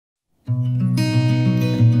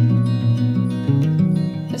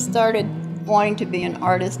started wanting to be an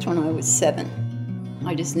artist when I was 7.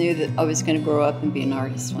 I just knew that I was going to grow up and be an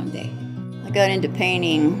artist one day. I got into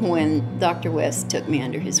painting when Dr. West took me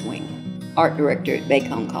under his wing, art director at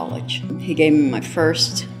Bacone College. He gave me my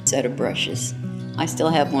first set of brushes. I still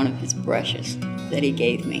have one of his brushes that he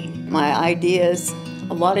gave me. My ideas,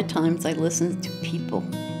 a lot of times I listen to people.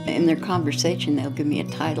 In their conversation, they'll give me a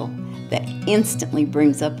title that instantly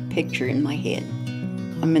brings up a picture in my head.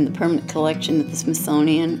 I'm in the permanent collection at the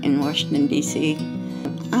Smithsonian in Washington, D.C.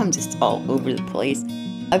 I'm just all over the place.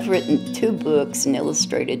 I've written 2 books and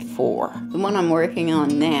illustrated 4. The one I'm working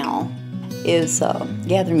on now is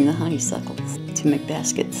gathering the honeysuckles to make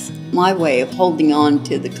baskets. My way of holding on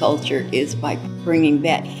to the culture is by bringing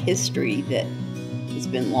that history that has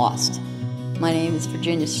been lost. My name is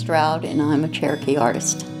Virginia Stroud, and I'm a Cherokee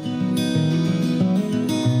artist.